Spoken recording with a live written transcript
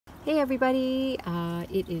Hey everybody,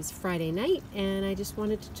 it is Friday night and I just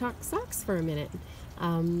wanted to talk socks for a minute.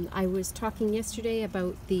 I was talking yesterday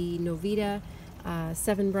about the Novita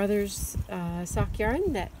Seven Brothers sock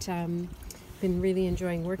yarn that been really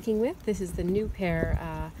enjoying working with. This is the new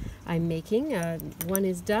pair I'm making. One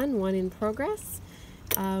is done, one in progress.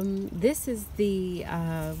 This is the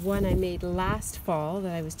one I made last fall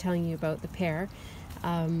that I was telling you about, the pair.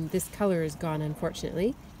 This color is gone,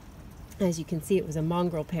 unfortunately. As you can see, it was a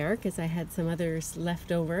mongrel pair because I had some others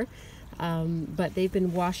left over, but they've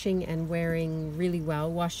been washing and wearing really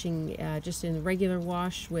well, washing just in regular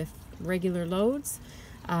wash with regular loads,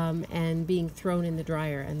 and being thrown in the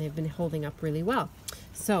dryer, and they've been holding up really well.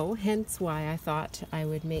 So hence why I thought I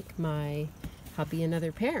would make my hubby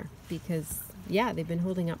another pair, because yeah, they've been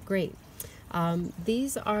holding up great.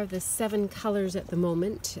 These are the 7 colors at the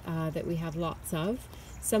moment that we have lots of.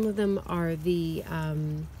 Some of them are the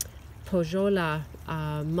Pojola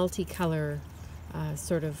multicolor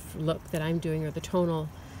sort of look that I'm doing, or the tone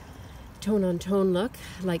on tone look,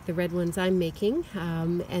 like the red ones I'm making,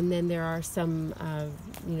 and then there are some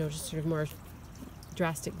just sort of more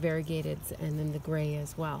drastic variegateds, and then the gray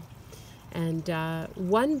as well. And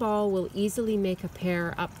one ball will easily make a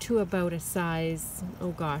pair up to about a size,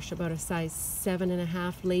 about a size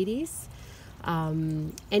 7.5, ladies.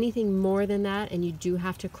 Anything more than that, and you do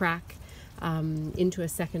have to crack into a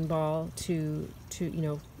second ball to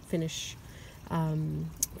finish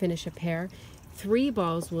a pair. 3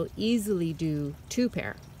 balls will easily do 2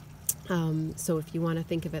 pair. So if you want to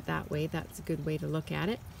think of it that way, that's a good way to look at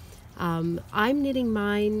it. I'm knitting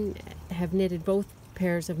mine, have knitted both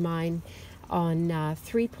pairs of mine on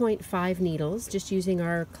 3.5 needles, just using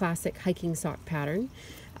our classic hiking sock pattern.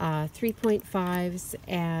 3.5s,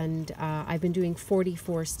 and I've been doing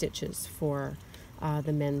 44 stitches for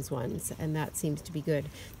the men's ones, and that seems to be good.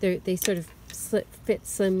 They sort of fit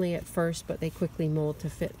slimly at first, but they quickly mold to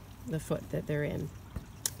fit the foot that they're in.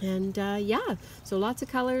 And yeah, so lots of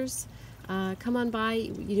colors. Come on by.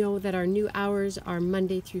 You know that our new hours are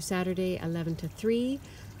Monday through Saturday, 11 to 3.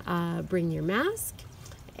 Bring your mask.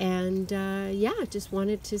 And yeah, just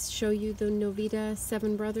wanted to show you the Novita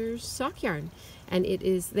Seven Brothers sock yarn. And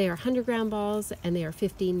they are 100-gram balls, and they are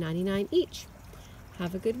 $15.99 each.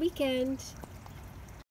 Have a good weekend.